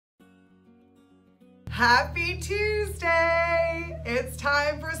Happy Tuesday! It's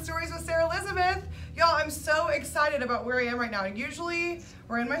time for Stories with Sarah Lizabeth. Y'all, I'm so excited about where I am right now. Usually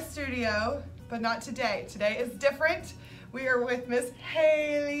we're in my studio, but not today. Today is different. We are with Miss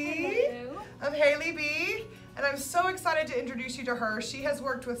Heylee of Heylee B, and I'm so excited to introduce you to her. She has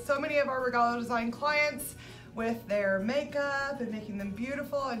worked with so many of our Regalo Design clients with their makeup and making them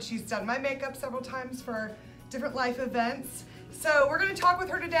beautiful, and she's done my makeup several times for different life events. So we're going to talk with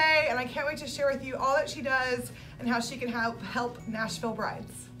her today, and I can't wait to share with you all that she does and how she can help Nashville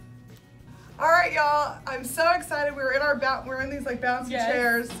brides. All right, y'all, I'm so excited. We're in these like bouncy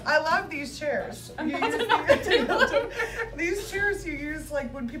chairs. I love these chairs. These chairs you use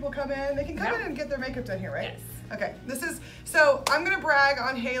like when people come in. They can come in and get their makeup done here, right? Yes. Okay, so I'm gonna brag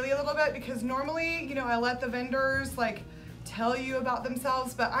on Heylee a little bit because normally, you know, I let the vendors like tell you about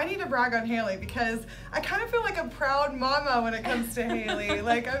themselves, but I need to brag on Heylee because I kind of feel like a proud mama when it comes to Heylee.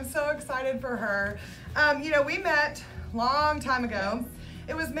 Like, I'm so excited for her. You know, we met a long time ago.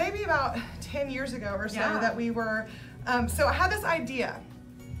 It was maybe about 10 years ago or so that we were, so I had this idea.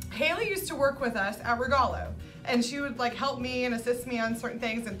 Heylee used to work with us at Regalo, and she would like help me and assist me on certain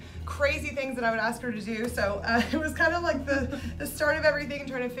things and crazy things that I would ask her to do. So it was kind of like the start of everything,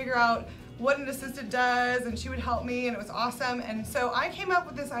 trying to figure out what an assistant does, and she would help me, and it was awesome. And so I came up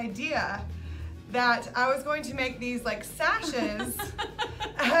with this idea that I was going to make these like sashes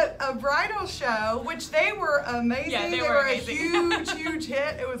at a bridal show, which they were amazing. Yeah, they were amazing. A huge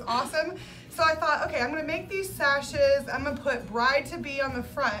hit. It was awesome. So I thought, okay, I'm gonna make these sashes. I'm gonna put bride to be on the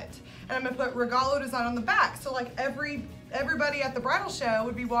front, and I'm gonna put Regalo Design on the back. So like everybody at the bridal show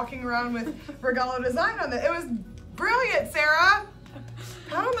would be walking around with Regalo Design on it. It was brilliant, Sarah.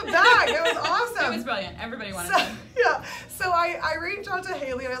 Pat on the back. It was awesome. It was brilliant. Everybody wanted it. Yeah. So I reached out to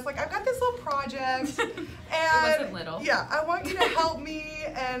Heylee and I was like, I've got this little project. And it wasn't little. Yeah, I want you to help me.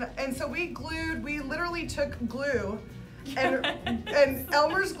 And so we literally took glue and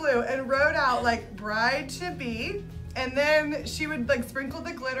Elmer's glue and wrote out like bride to be. And then she would like sprinkle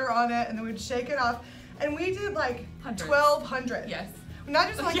the glitter on it and then we'd shake it off. And we did like 1,200. Yes. Not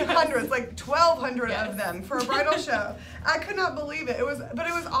just like hundreds, like 1,200 of them for a bridal show. I could not believe it. But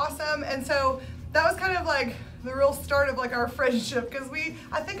it was awesome. And so that was kind of like the real start of like our friendship because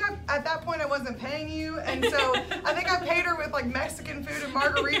at that point I wasn't paying you, and so I think I paid her with like Mexican food and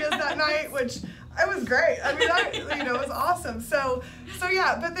margaritas that night, which it was great. I mean, it was awesome. So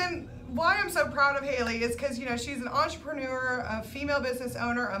yeah. But then why I'm so proud of Heylee is because, you know, she's an entrepreneur, a female business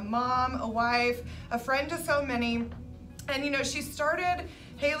owner, a mom, a wife, a friend to so many. And you know, she started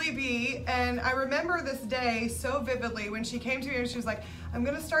Heylee B, and I remember this day so vividly when she came to me and she was like, I'm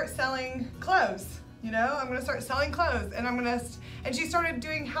gonna start selling clothes, you know, I'm gonna start selling clothes, and and she started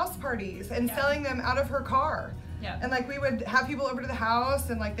doing house parties and selling them out of her car. Yeah. And like we would have people over to the house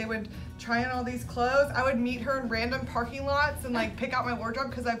and like they would try on all these clothes. I would meet her in random parking lots and like pick out my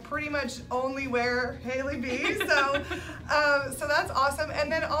wardrobe because I pretty much only wear Heylee B. So that's awesome.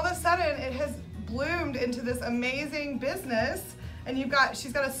 And then all of a sudden it has bloomed into this amazing business, and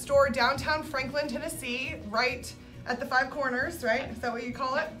she's got a store downtown Franklin, Tennessee, right at the Five Corners, right? Is that what you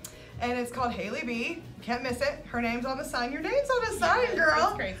call it? And it's called Heylee B. Can't miss it. Her name's on the sign. Your name's on the sign, girl.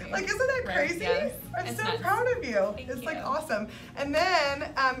 That's crazy. Like, isn't that crazy? Yes. I'm so proud of you. It's like awesome. And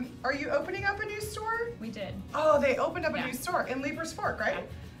then, are you opening up a new store? We did. Oh, they opened up a new store in Leapers Fork, right? Yeah.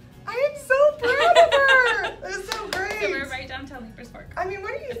 I am so proud of her. It's so great. So we're right downtown Leapers Fork. I mean,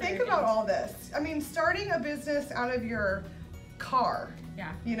 what do you think about all this? I mean, starting a business out of your car.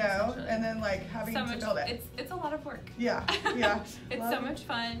 Yeah. You know, and then like having to build it. It's a lot of work. Yeah. It's so much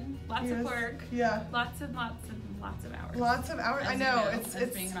fun. Lots of work. Yeah. Lots of hours. Lots of hours. I know. It's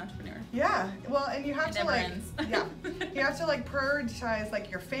being an entrepreneur. Yeah. Well, and you have to like ends. you have to like prioritize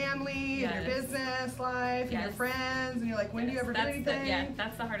like your family and your business life and your friends, and you're like, when do you ever do anything?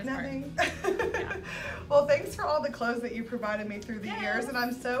 That's the hardest part. Well, thanks for all the clothes that you provided me through the years, and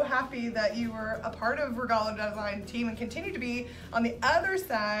I'm so happy that you were a part of Regalo Design team and continue to be on the other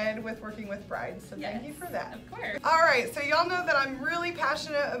side with working with brides. So thank you for that. Of course. All right, so y'all know that I'm really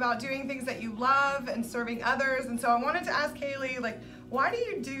passionate about doing things that you love and serving others, and so I wanted to ask Heylee, like, why do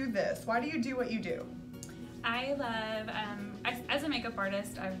you do this? Why do you do what you do? I love, as a makeup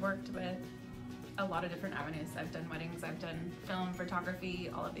artist, I've worked with a lot of different avenues. I've done weddings, I've done film, photography,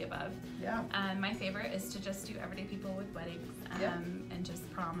 all of the above. Yeah. My favorite is to just do everyday people with weddings and just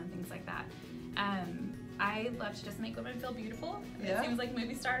prom and things like that. I love to just make women feel beautiful. It seems like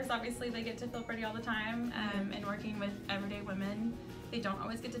movie stars, obviously, they get to feel pretty all the time. And working with everyday women, they don't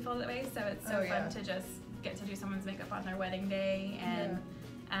always get to feel that way. So it's so fun to just get to do someone's makeup on their wedding day, and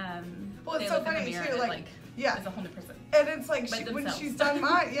well, it's so funny too, like it's a whole new person. And it's like when she's done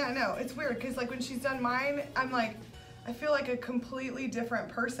mine, yeah, no, it's weird because like when she's done mine, I'm like, I feel like a completely different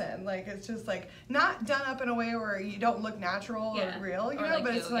person. Like it's just like not done up in a way where you don't look natural or real, you know, like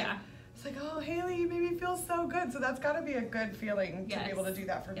but it's like. It's like, oh, Heylee, you made me feel so good. So that's got to be a good feeling to be able to do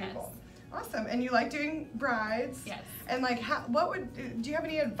that for people. Awesome. And you like doing brides? Yes. And like, do you have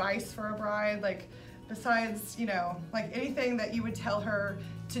any advice for a bride? Like, besides, you know, like anything that you would tell her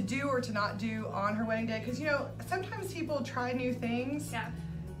to do or to not do on her wedding day? Because, you know, sometimes people try new things. Yeah.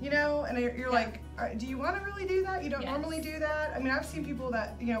 You know, and you're like, do you want to really do that? You don't normally do that? I mean, I've seen people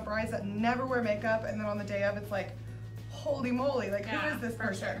that, you know, brides that never wear makeup and then on the day of it's like, holy moly, like who is this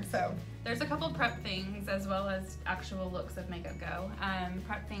person? So there's a couple prep things as well as actual looks of makeup go.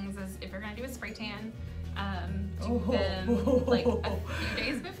 Prep things is if you're gonna do a spray tan, do them like a few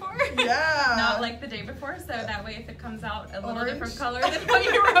days before. Yeah. Not like the day before, so that way if it comes out a little different color than what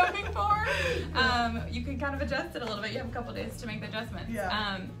you were hoping for, you can kind of adjust it a little bit. You have a couple days to make the adjustments.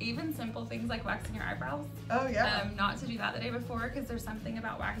 Yeah. Even simple things like waxing your eyebrows. Oh yeah. Not to do that the day before because there's something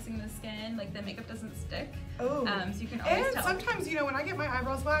about waxing the skin, like the makeup doesn't stick. Oh. So you can always tell. Sometimes, you know, when I get my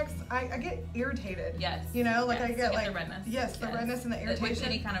eyebrows waxed, I get irritated. Yes. You know, like I get like the redness. Yes, the redness and the irritation. With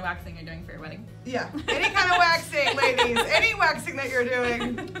any kind of waxing you're doing for your wedding. Yeah. Any kind of waxing, ladies. Any waxing that you're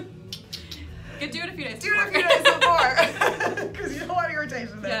doing. Do it a few days before. Do it a few days before. Because you don't want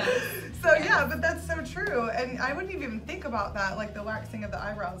irritation there. Yes. So yeah, but that's so true. And I wouldn't even think about that, like the waxing of the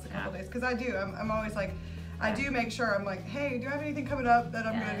eyebrows a couple days. Because I do. I'm always like, I do make sure I'm like, hey, do you have anything coming up that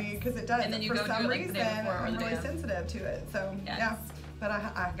I'm going to need? Because it does. And then you for go some do it, like, reason, the day before or I'm the really day sensitive to it. So yeah. But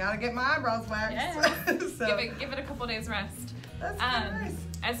I got to get my eyebrows waxed. Yes. So. Give it a couple days rest. That's nice.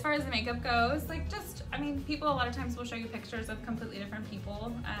 As far as the makeup goes, like I mean, people a lot of times will show you pictures of completely different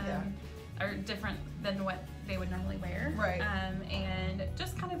people, or different than what they would normally wear. Right. And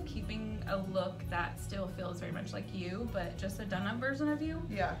just kind of keeping a look that still feels very much like you, but just a done-up version of you.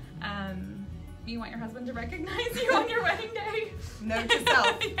 Yeah. You want your husband to recognize you on your wedding day. Note to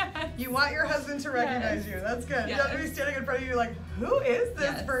self. Yes. You want your husband to recognize you. That's good. You have to be standing in front of you like, who is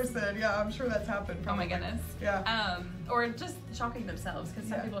this person? Yeah, I'm sure that's happened. Probably. Oh my goodness. Yeah. Or just shocking themselves because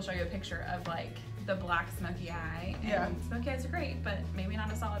some people show you a picture of like the black smoky eye. And smoky eyes are great, but maybe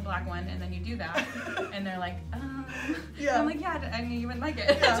not a solid black one. And then you do that, and they're like, yeah. I'm like, yeah, I knew you wouldn't like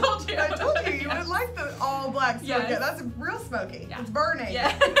it. Yeah. I told you. I told you you would like the all black smoky. Yes. That's real smoky. Yeah. It's burning.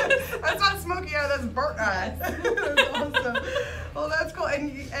 Yeah. That's not smoky eye. That's burnt eye. That's awesome. Well, that's cool.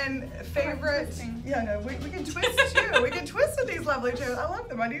 And favorite. Yeah, no, we can twist too. We can twist with these lovely chairs. I love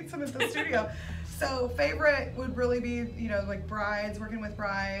them. I need some at the studio. So favorite would really be, you know, like brides, working with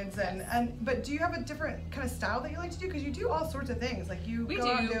brides, but do you have a different kind of style that you like to do? Because you do all sorts of things. Like we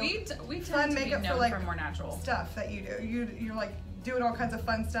tend to be known for more natural stuff that you do. You're like doing all kinds of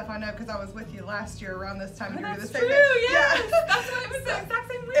fun stuff. I know because I was with you last year around this time. Oh, you that's the same true. thing. Yes. That's why it was the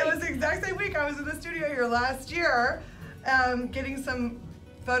exact same week. It was the exact same week. I was in the studio here last year, getting some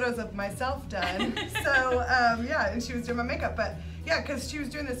photos of myself done. So yeah, and she was doing my makeup, but yeah, because she was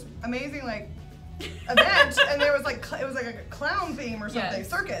doing this amazing like event, and there was like it was like a clown theme or something,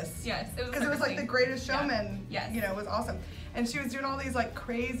 circus. Yes, because it was like the Greatest Showman. Yes. You know, it was awesome, and she was doing all these like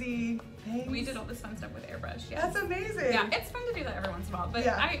crazy things. We did all this fun stuff with airbrush. Yes. That's amazing. Yeah, it's fun to do that every once in a while, but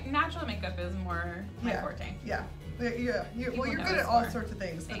natural makeup is more my forte. Yeah, yeah. Well, you're good at all sorts of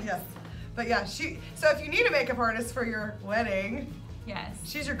things, but yeah, So if you need a makeup artist for your wedding. Yes.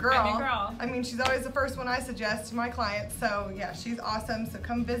 She's your girl. I'm your girl. I mean, she's always the first one I suggest to my clients. So yeah, she's awesome. So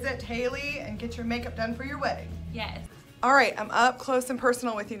come visit Heylee and get your makeup done for your wedding. Yes. All right, I'm up close and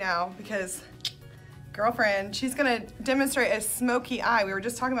personal with you now because girlfriend, she's gonna demonstrate a smoky eye. We were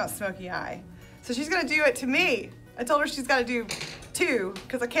just talking about smoky eye. So she's gonna do it to me. I told her she's gotta do 2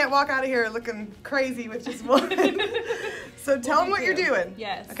 because I can't walk out of here looking crazy with just 1. So tell them what you're doing.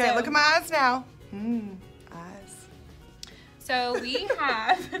 Yes. Okay, so look at my eyes now. So we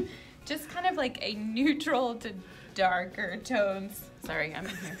have just kind of like a neutral to darker tones. Sorry, I'm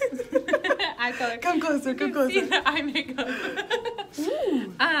in here. Eye color. Come closer, come closer. See the eye makeup.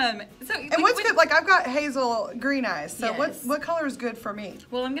 And what's good? Like I've got hazel green eyes. So what color is good for me?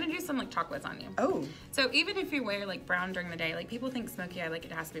 Well, I'm gonna do some like chocolates on you. Oh. So even if you wear like brown during the day, like people think smoky eye like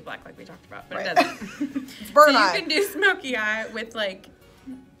it has to be black, like we talked about, but it doesn't. It's burnt eye. So you can do smoky eye with like.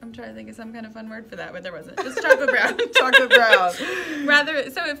 I'm trying to think of some kind of fun word for that, but there wasn't. Just chocolate brown. Chocolate brown.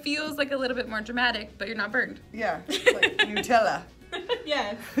 So it feels like a little bit more dramatic, but you're not burned. Yeah, like Nutella.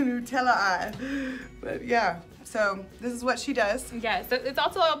 Yes. Nutella eye. But yeah, so this is what she does. Yeah, so it's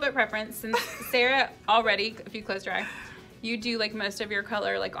also a little bit preference. Since Sarah already, if you close your eye, you do like most of your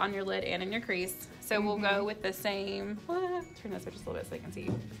color like on your lid and in your crease. So we'll go with the same. Turn this up just a little bit so they can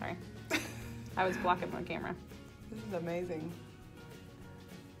see. Sorry. I was blocking the camera. This is amazing.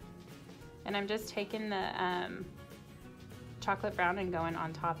 And I'm just taking the chocolate brown and going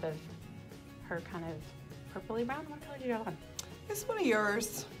on top of her kind of purpley brown. What color did you have on? It's one of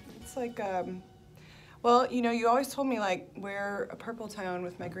yours. It's like, well, you know, you always told me like wear a purple tone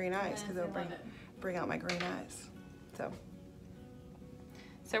with my green eyes because it'll bring out my green eyes.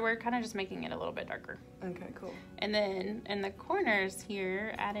 So we're kind of just making it a little bit darker. Okay, cool. And then in the corners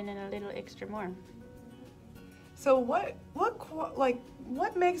here, adding in a little extra more. So what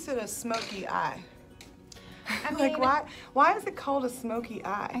makes it a smoky eye? I Like mean, why is it called a smoky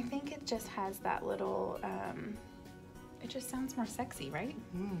eye? I think it just has that little, it just sounds more sexy, right?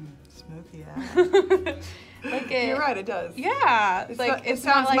 Smoky eye. Like You're right, it does. Yeah. It's like not, it it's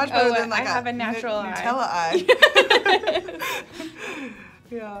sounds not like, much better oh, than like I have a natural Nutella eye.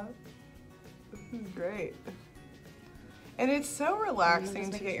 Yeah. This is great. And it's so relaxing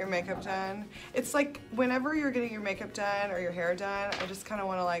to get your makeup done. It's like whenever you're getting your makeup done or your hair done, I just kind of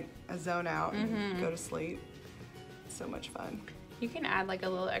want to like zone out and go to sleep. It's so much fun. You can add like a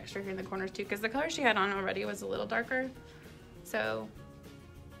little extra here in the corners too, because the color she had on already was a little darker. So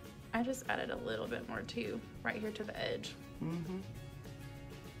I just added a little bit more too, right here to the edge.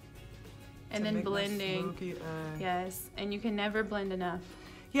 And then blending. Yes, and you can never blend enough.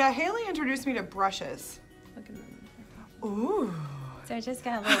 Yeah, Heylee introduced me to brushes. Look at them. Ooh. So it just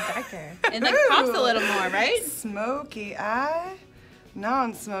got a little darker. It like pops a little more, right? Smoky eye,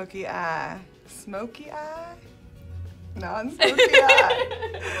 non-smoky eye. Smoky eye, non-smoky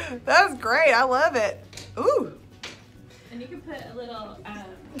eye. That's great, I love it. Ooh. And you can put a little,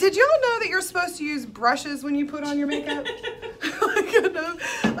 Did y'all know that you're supposed to use brushes when you put on your makeup?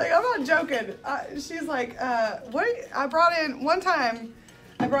 Like, I'm not joking. She's like, what? I brought in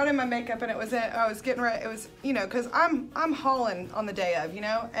my makeup and it was I was getting ready. It was, you know, because I'm hauling on the day of, you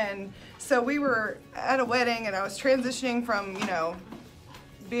know, and so we were at a wedding and I was transitioning from, you know,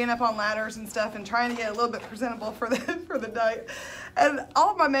 being up on ladders and stuff and trying to get a little bit presentable for the night, and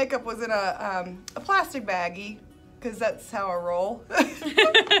all of my makeup was in a plastic baggie because that's how I roll.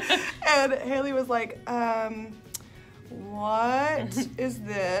 And Heylee was like, what is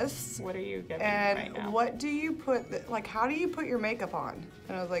this? what are you getting And right now? what do you put, like, how do you put your makeup on?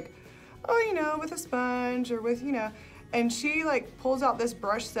 And I was like, oh, you know, with a sponge or with, you know. And she, like, pulls out this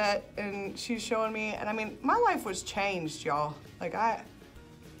brush set and she's showing me. And, I mean, my life was changed, y'all. Like, I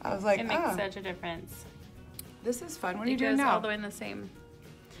was like, It makes such a difference. This is fun. What are you It doing goes now? all the way in the same.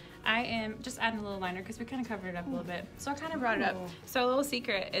 I am just adding a little liner because we kind of covered it up a little bit. So I kind of brought it up. So a little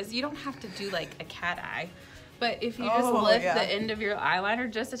secret is you don't have to do, like, a cat eye. But if you just lift the end of your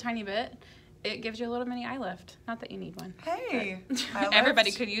eyeliner just a tiny bit, it gives you a little mini eye lift. Not that you need one. Hey. Everybody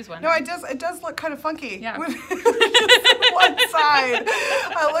could use one. No, it does look kind of funky. Yeah. With one side.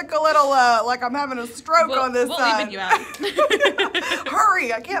 I look a little like I'm having a stroke on this side. We'll even you out.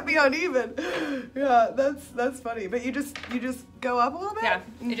 Hurry, I can't be uneven. Yeah, that's funny. But you just go up a little bit? Yeah,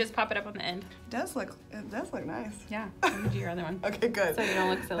 you just pop it up on the end. It does look nice. Yeah, let me do your other one. Okay, good. So you don't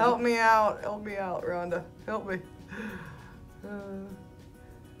look silly. Help me out, Rhonda. Help me.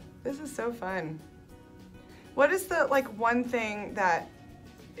 This is so fun. What is the, like, one thing that,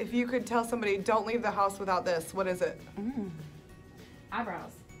 if you could tell somebody, don't leave the house without this, what is it?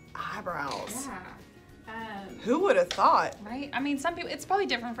 Eyebrows. Eyebrows. Yeah. Who would have thought? Right? I mean, some people, it's probably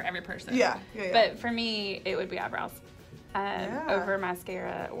different for every person. Yeah. But for me, it would be eyebrows. Over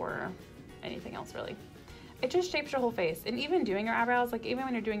mascara or anything else, really. It just shapes your whole face. And even doing your eyebrows, like even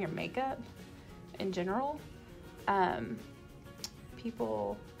when you're doing your makeup in general,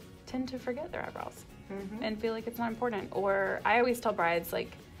 people tend to forget their eyebrows and feel like it's not important. Or I always tell brides,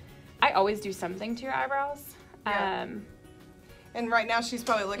 like, I always do something to your eyebrows. Yeah. And right now she's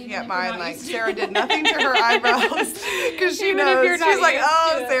probably looking at mine like Sarah did nothing to her eyebrows because she knows. She's like,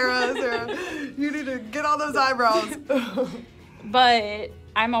 oh, Sarah, you need to get all those eyebrows. But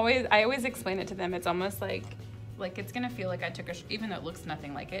I always explain it to them. It's almost like it's gonna feel like I took even though it looks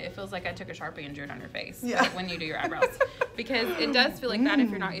nothing like it, it feels like I took a Sharpie and drew it on your face when you do your eyebrows. Because it does feel like that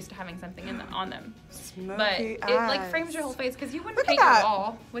if you're not used to having something on them. Smoky but it like frames your whole face because you wouldn't paint your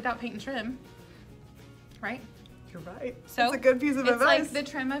wall without paint and trim, right? You're right. So it's a good piece of advice. It's like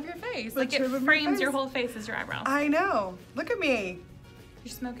the trim of your face. Like it frames your whole face as your eyebrows. I know. Look at me.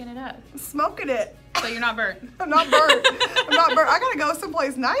 You're smoking it up. I'm smoking it. So you're not burnt. I'm not burnt. I'm not burnt. I gotta go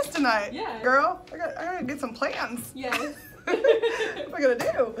someplace nice tonight. Yeah. Girl, I gotta get some plans. Yes. What am I gonna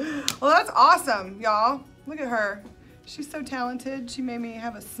do? Well, that's awesome, y'all. Look at her. She's so talented. She made me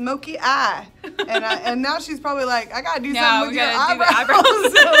have a smoky eye. And now she's probably like, I gotta do something with your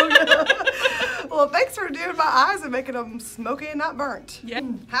eyebrows. Well, thanks for doing my eyes and making them smoky and not burnt. Yeah.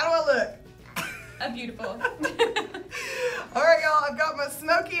 How do I look? Beautiful. All right, y'all, I've got my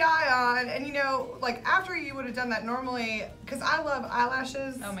smoky eye on, and you know, like after you would have done that normally, because I love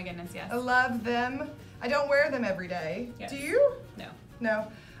eyelashes. Oh my goodness, yes. I love them. I don't wear them every day. Yes. Do you? No.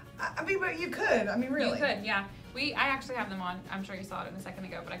 No. I mean, but you could. I mean, really. You could, yeah. I actually have them on. I'm sure you saw it in a second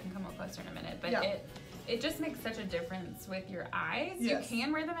ago, but I can come up closer in a minute. But yeah. it just makes such a difference with your eyes. Yes. You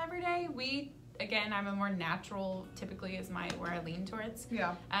can wear them every day. Again, I'm a more natural, typically is where I lean towards.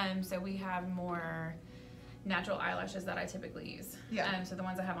 Yeah. So we have more natural eyelashes that I typically use. Yeah. So the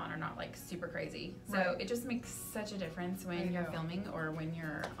ones I have on are not like super crazy. So right. it just makes such a difference when you're filming or when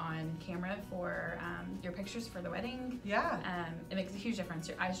you're on camera for your pictures for the wedding. Yeah. It makes a huge difference.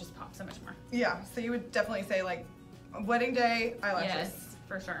 Your eyes just pop so much more. Yeah. So you would definitely say like wedding day eyelashes. Yes.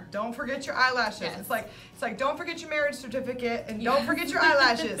 For sure. Don't forget your eyelashes. Yes. It's like don't forget your marriage certificate and don't forget your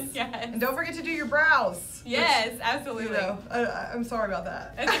eyelashes. Yes. And don't forget to do your brows. Yes, absolutely. You know, I'm sorry about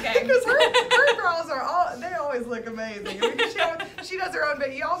that. It's okay. Because her brows they always look amazing. I mean, she does her own,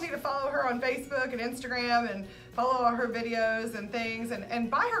 but y'all need to follow her on Facebook and Instagram and follow all her videos and things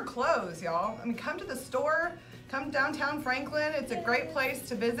and buy her clothes, y'all. I mean, come to the store. Come downtown Franklin. It's a great place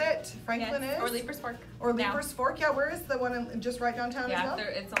to visit. Franklin is. Or Leapers Fork. Or Leapers Fork. Yeah, where is the one just right downtown as well? Yeah,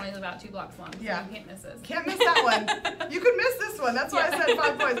 it's only about 2 blocks long. So yeah. You can't miss this. Can't miss that one. You could miss this one. That's why I said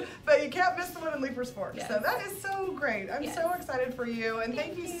 5 points. But you can't miss the one in Leapers Fork. Yes. So that is so great. I'm so excited for you. And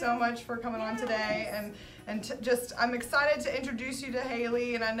thank you so much for coming on today. And I'm excited to introduce you to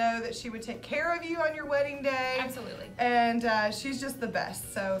Heylee, and I know that she would take care of you on your wedding day. Absolutely. And she's just the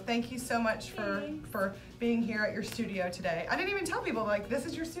best. So thank you so much for being here at your studio today. I didn't even tell people, like, this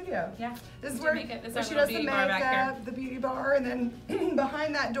is your studio. Yeah. This is where she does the makeup, the beauty bar, and then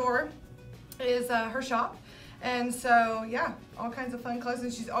behind that door is her shop. And so, yeah, all kinds of fun clothes.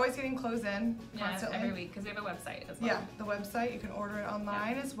 And she's always getting clothes in constantly. Every week, because we have a website as well. Yeah, the website. You can order it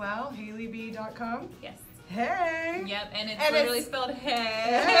online as well, HeyleeB.com. Yes. Hey. Yep, and it's literally spelled hey.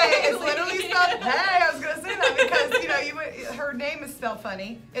 Hey, it's literally spelled hey. I was gonna say that because her name is spelled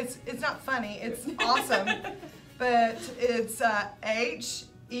funny. It's not funny. It's awesome, but it's HeyleeLee.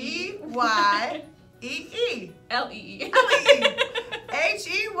 LEE.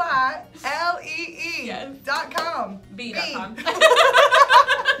 HeyleeLee.com. B.com.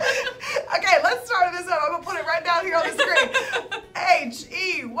 Okay, let's start this up. I'm gonna put it right down here on the screen.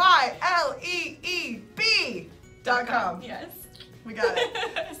 HeyleeB.com. Yes. We got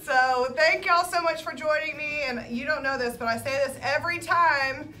it. So thank y'all so much for joining me. And you don't know this, but I say this every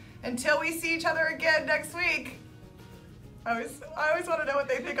time until we see each other again next week. I always want to know what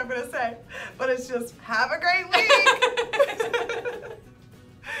they think I'm going to say. But it's just, have a great week.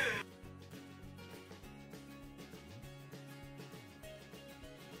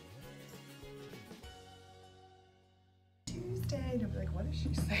 Tuesday. They'll be like, what is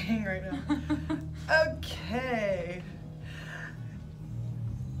she saying right now? Okay.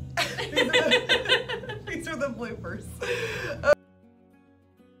 These are the bloopers.